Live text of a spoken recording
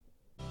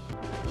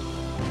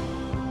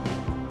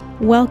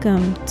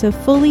Welcome to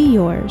Fully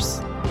Yours,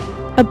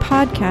 a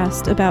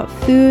podcast about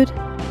food,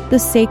 the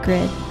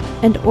sacred,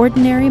 and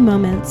ordinary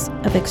moments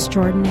of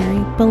extraordinary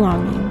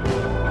belonging.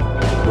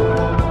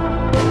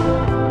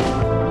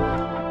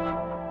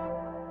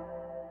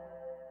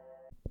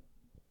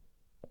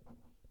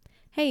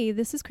 Hey,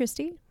 this is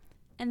Christy.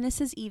 And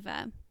this is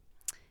Eva.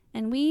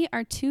 And we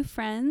are two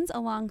friends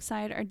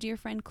alongside our dear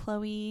friend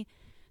Chloe,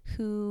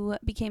 who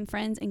became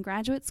friends in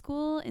graduate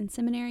school, in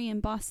seminary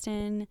in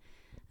Boston,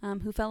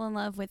 who fell in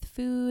love with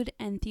food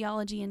and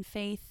theology and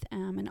faith,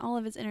 and all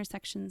of its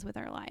intersections with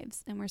our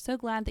lives. And we're so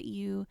glad that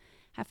you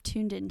have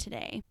tuned in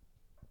today.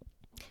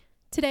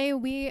 Today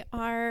we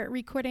are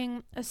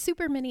recording a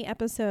super mini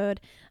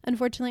episode.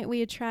 Unfortunately,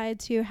 we tried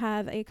to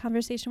have a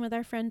conversation with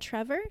our friend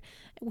Trevor,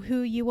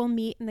 who you will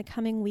meet in the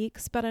coming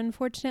weeks, but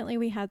unfortunately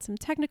we had some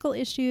technical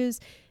issues.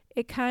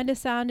 It kind of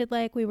sounded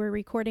like we were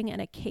recording in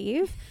a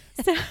cave.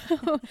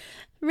 So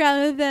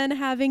rather than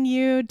having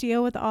you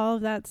deal with all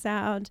of that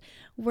sound,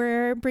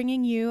 we're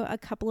bringing you a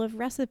couple of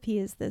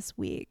recipes this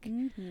week.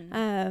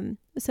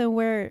 So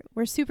we're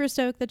super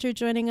stoked that you're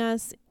joining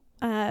us,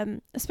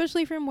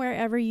 especially from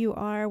wherever you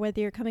are,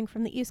 whether you're coming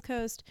from the East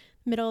Coast,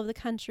 middle of the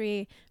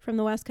country, from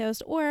the West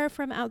Coast, or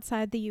from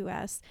outside the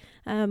U.S.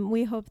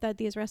 We hope that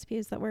these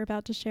recipes that we're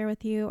about to share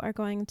with you are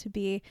going to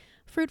be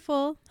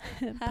fruitful,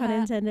 pun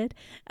intended,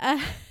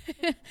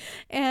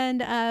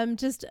 and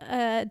just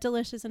a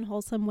delicious and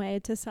wholesome way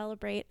to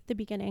celebrate the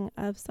beginning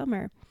of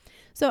summer.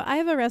 So I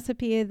have a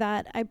recipe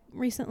that I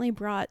recently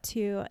brought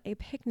to a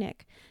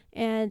picnic,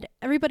 and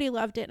everybody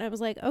loved it. And I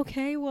was like,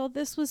 okay, well,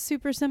 this was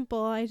super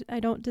simple. I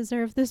don't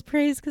deserve this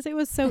praise because it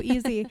was so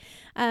easy.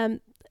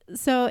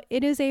 So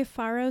it is a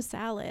farro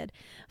salad.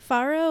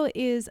 Farro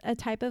is a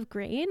type of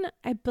grain.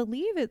 I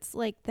believe it's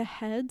like the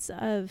heads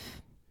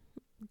of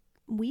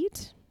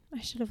wheat.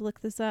 I should have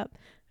looked this up.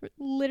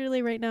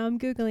 Literally right now I'm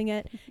Googling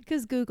it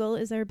because Google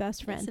is our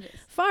best friend. Yes, it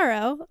is.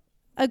 Farro,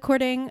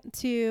 according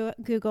to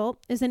Google,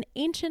 is an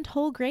ancient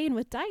whole grain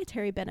with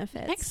dietary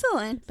benefits.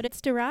 Excellent. But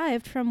it's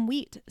derived from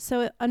wheat.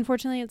 So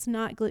unfortunately, it's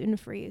not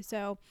gluten-free.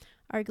 So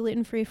our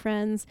gluten-free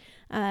friends,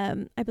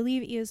 I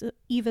believe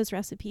Eva's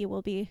recipe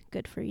will be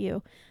good for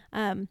you.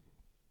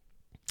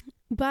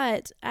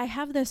 But I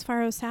have this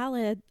farro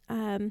salad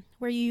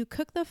where you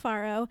cook the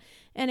farro,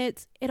 and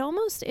it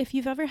almost, if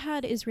you've ever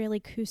had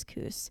Israeli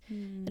couscous,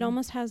 it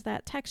almost has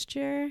that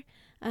texture.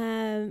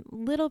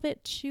 Little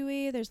bit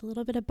chewy, there's a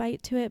little bit of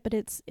bite to it, but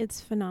it's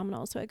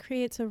phenomenal. So it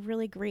creates a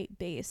really great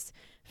base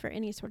for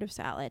any sort of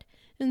salad.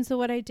 And so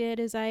what I did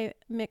is I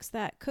mixed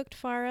that cooked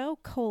farro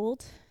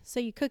cold. So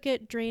you cook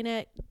it, drain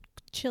it,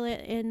 chill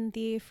it in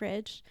the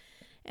fridge.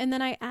 And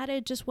then I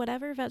added just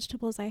whatever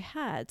vegetables I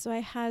had. So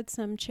I had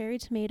some cherry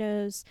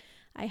tomatoes,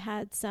 I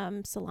had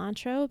some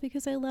cilantro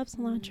because I love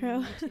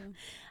cilantro.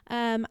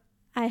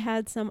 I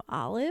had some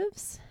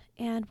olives.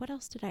 And what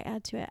else did I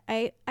add to it?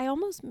 I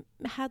almost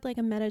had like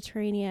a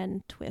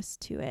Mediterranean twist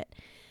to it.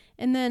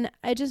 And then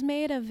I just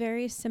made a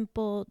very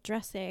simple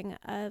dressing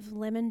of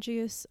lemon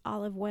juice,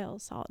 olive oil,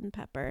 salt, and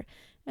pepper.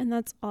 And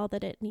that's all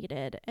that it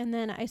needed. And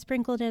then I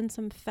sprinkled in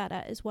some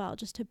feta as well,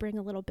 just to bring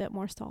a little bit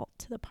more salt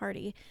to the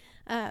party.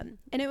 And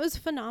it was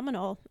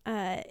phenomenal.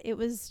 It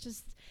was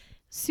just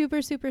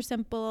super, super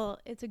simple.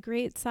 It's a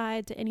great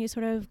side to any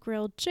sort of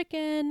grilled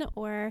chicken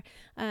or,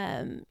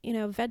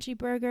 veggie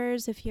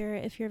burgers if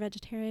you're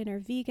vegetarian or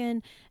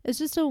vegan. It's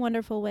just a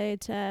wonderful way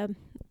to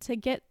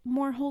get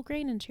more whole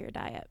grain into your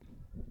diet.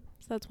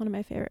 So that's one of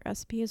my favorite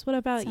recipes. What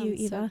about you,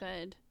 Eva? So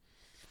good.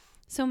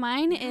 So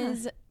mine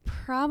is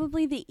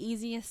probably the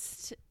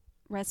easiest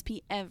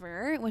recipe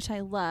ever, which I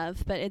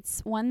love, but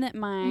it's one that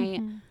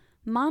my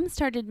mom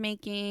started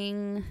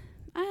making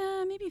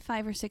maybe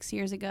 5 or 6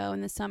 years ago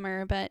in the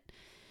summer. But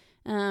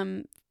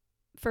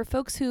for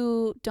folks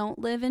who don't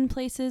live in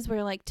places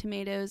where like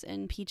tomatoes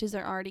and peaches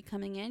are already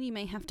coming in, you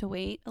may have to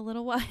wait a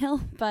little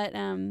while, but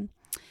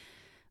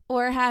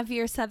or have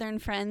your southern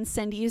friends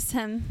send you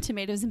some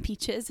tomatoes and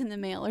peaches in the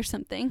mail or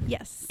something.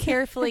 Yes.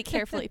 Carefully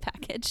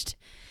packaged.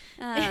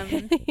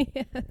 Yes.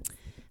 But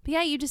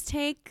yeah, you just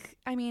take,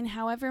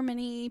 however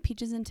many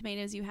peaches and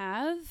tomatoes you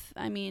have.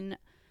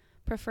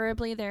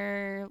 Preferably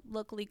they're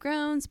locally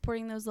grown,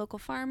 supporting those local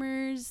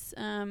farmers.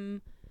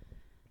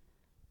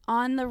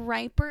 On the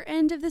riper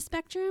end of the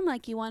spectrum,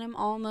 like you want them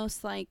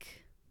almost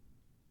like,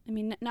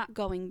 not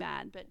going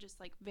bad, but just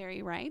like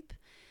very ripe.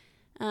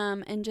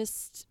 And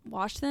just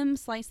wash them,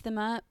 slice them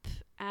up,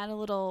 add a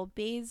little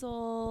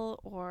basil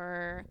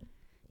or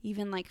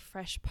even like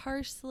fresh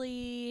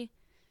parsley.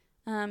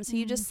 So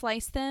you just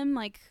slice them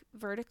like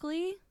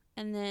vertically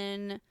and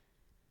then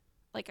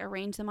like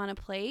arrange them on a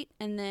plate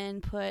and then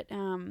put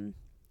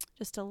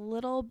just a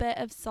little bit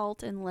of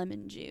salt and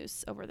lemon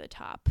juice over the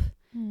top.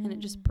 And it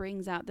just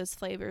brings out those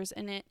flavors.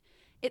 And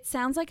it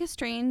sounds like a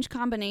strange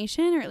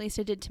combination, or at least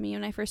it did to me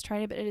when I first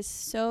tried it, but it is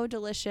so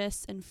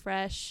delicious and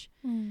fresh.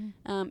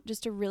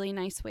 Just a really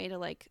nice way to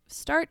like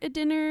start a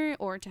dinner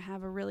or to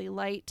have a really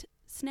light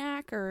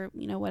snack or,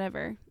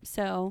 whatever.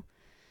 So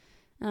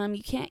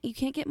you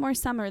can't get more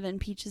summer than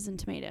peaches and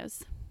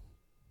tomatoes.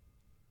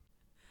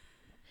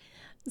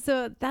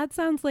 So that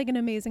sounds like an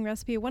amazing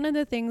recipe. One of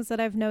the things that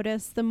I've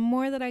noticed the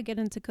more that I get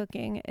into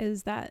cooking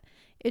is that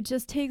it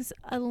just takes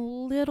a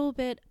little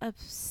bit of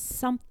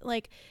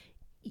like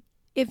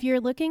if you're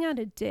looking at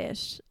a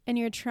dish and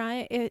you're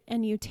trying it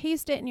and you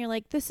taste it and you're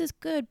like, this is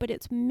good, but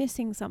it's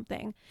missing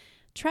something.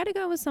 Try to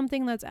go with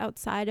something that's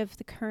outside of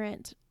the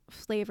current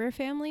flavor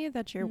family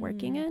that you're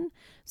working in.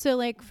 So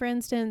like, for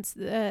instance,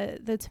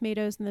 the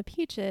tomatoes and the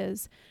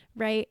peaches,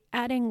 right?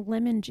 Adding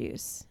lemon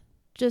juice.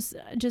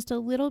 Just a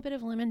little bit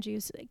of lemon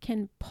juice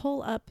can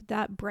pull up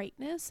that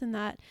brightness and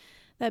that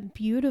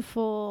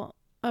beautiful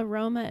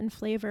aroma and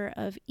flavor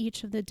of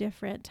each of the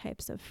different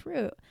types of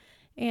fruit.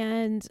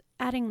 And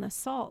adding the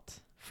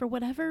salt, for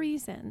whatever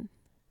reason,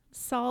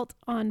 salt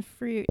on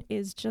fruit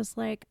is just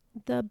like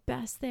the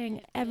best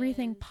thing.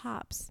 Everything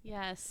pops.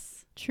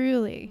 Yes.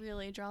 Truly.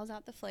 Really draws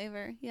out the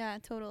flavor. Yeah,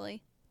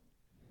 totally.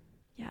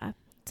 Yeah.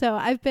 So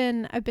I've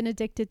been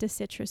addicted to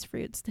citrus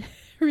fruits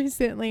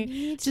recently.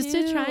 Me too. Just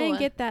to try and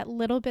get that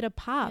little bit of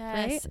pop,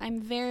 right?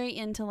 I'm very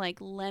into like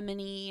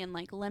lemony and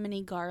like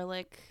lemony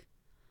garlic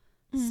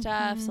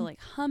stuff. So like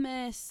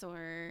hummus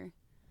or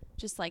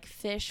just like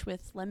fish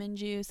with lemon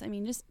juice. I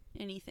mean, just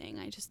anything.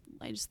 I just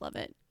love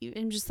it.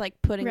 Even just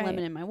like putting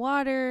lemon in my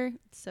water.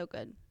 It's so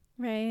good.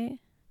 Right.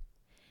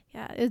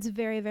 Yeah, it's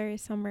very, very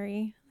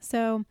summery.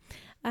 So,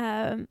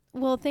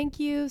 well, thank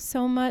you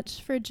so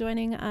much for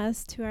joining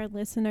us, to our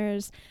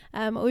listeners.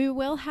 We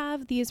will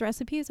have these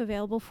recipes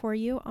available for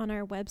you on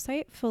our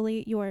website,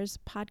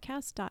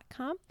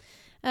 fullyyourspodcast.com.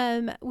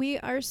 We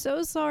are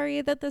so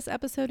sorry that this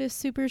episode is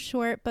super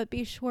short, but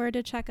be sure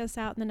to check us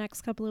out in the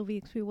next couple of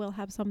weeks. We will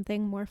have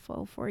something more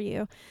full for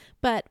you.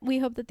 But we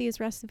hope that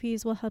these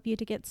recipes will help you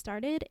to get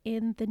started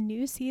in the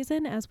new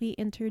season as we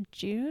enter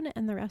June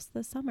and the rest of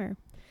the summer.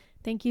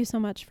 Thank you so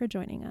much for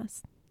joining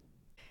us.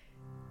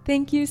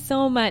 Thank you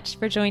so much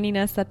for joining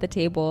us at the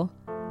table.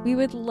 We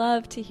would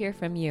love to hear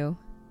from you.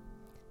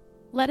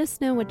 Let us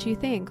know what you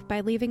think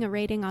by leaving a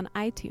rating on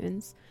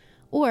iTunes.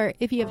 Or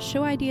if you have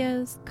show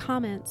ideas,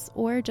 comments,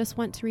 or just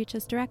want to reach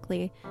us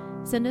directly,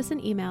 send us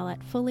an email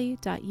at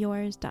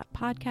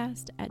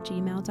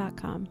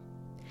fully.yours.podcast@gmail.com.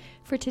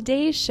 For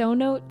today's show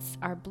notes,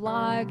 our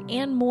blog,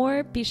 and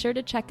more, be sure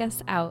to check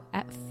us out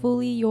at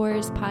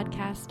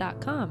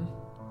fullyyourspodcast.com.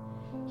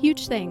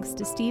 Huge thanks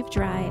to Steve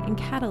Dry and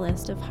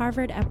Catalyst of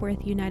Harvard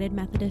Epworth United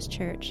Methodist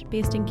Church,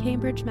 based in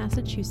Cambridge,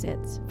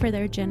 Massachusetts, for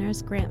their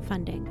generous grant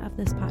funding of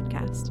this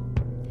podcast.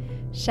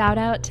 Shout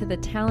out to the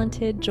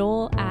talented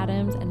Joel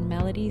Adams and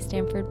Melody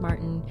Stanford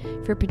Martin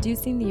for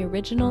producing the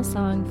original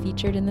song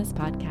featured in this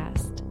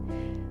podcast.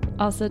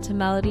 Also to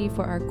Melody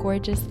for our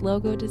gorgeous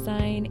logo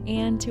design,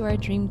 and to our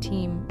dream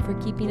team for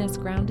keeping us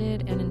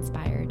grounded and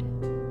inspired.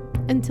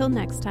 Until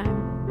next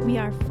time, we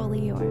are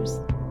fully yours.